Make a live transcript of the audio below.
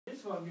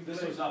this one you This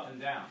played. was up and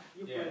down.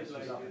 You Yeah, played this was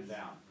like up and this.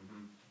 down.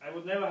 I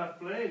would never have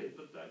played it,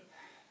 but I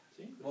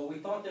think. Well, we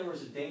thought there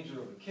was a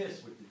danger of a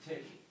kiss with the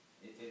ticky.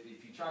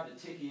 If you tried to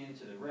ticky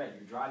into the red,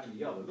 you're driving the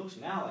yellow. It looks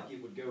now like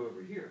it would go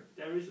over here.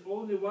 There is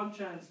only one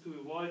chance to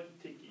avoid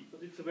the ticky,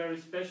 but it's a very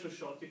special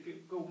shot. You can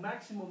go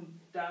maximum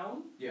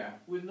down Yeah.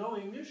 with no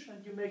English,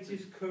 and you make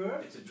this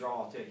curve. It's a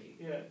draw ticky.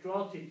 Yeah,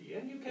 draw ticky,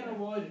 and you can Yeah.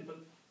 avoid it, but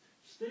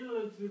still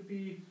it will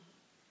be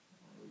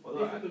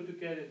difficult to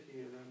get it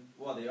here.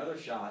 Well, the other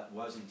shot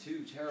wasn't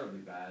too terribly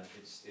bad.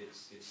 It's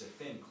a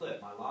thin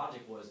clip. My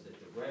logic was that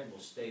the red will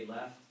stay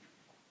left,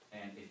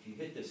 and if you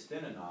hit this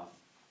thin enough,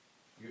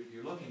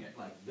 you're looking at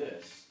like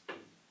this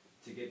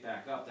to get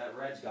back up. That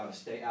red's got to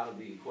stay out of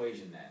the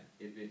equation then.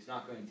 It's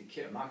not going to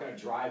kill. I'm not going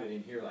to drive it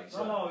in here like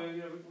so. No,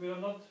 we will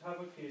not have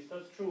a case,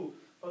 that's true.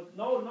 But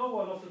no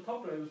one of the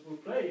top players will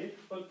play it,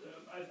 but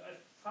I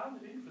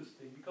found it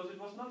interesting because it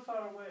was not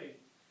far away.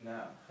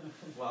 No.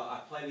 Well,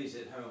 I play these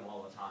at home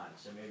all the time,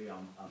 so maybe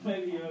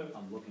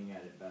I'm looking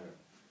at it better.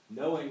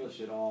 No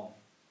English at all.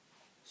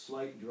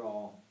 Slight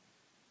draw.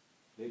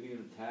 Maybe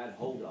even a tad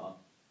hold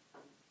up.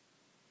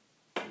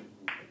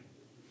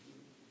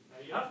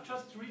 You have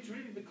just to reach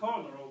really the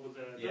corner over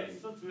there. Yeah,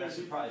 That's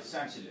really probably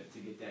sensitive to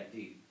get that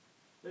deep.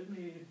 Let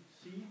me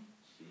see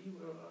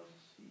where I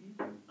see.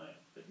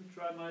 Let me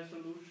try my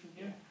solution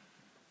here.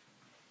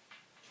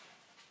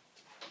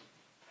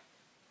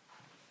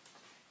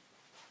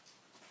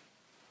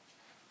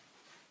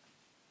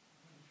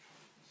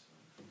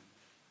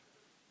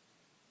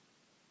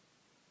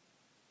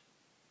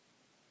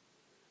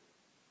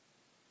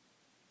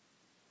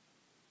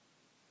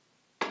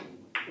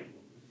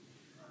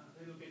 A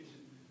little bit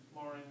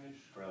more English.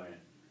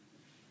 Brilliant.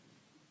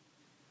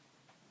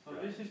 So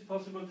this is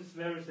possible, this is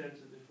very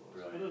sensitive for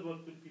us. Brilliant.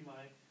 What would be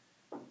my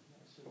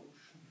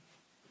solution?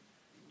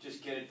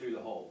 Just get it through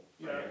the hole.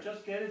 Yeah, Right here.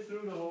 just get it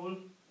through the hole.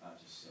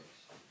 Just 6.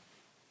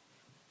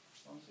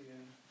 Once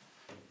again.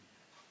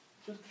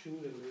 Just shoot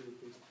it a little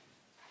bit.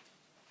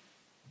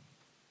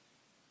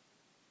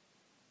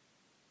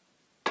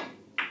 Yeah,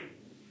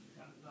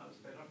 now it's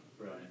better.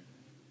 Brilliant.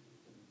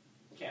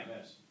 Can't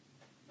miss.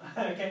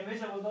 I can't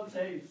miss, I will not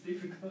say it's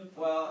difficult.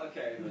 Well,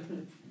 okay,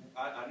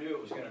 but I knew it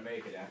was going to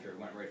make it after it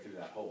went right through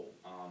that hole.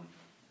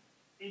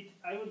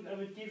 I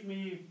would give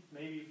me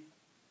maybe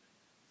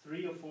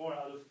 3 or 4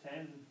 out of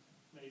 10,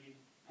 maybe.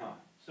 Huh.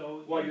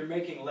 So Well, you're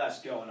making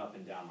less going up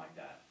and down like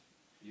that.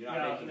 You're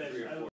not making 3 or 4.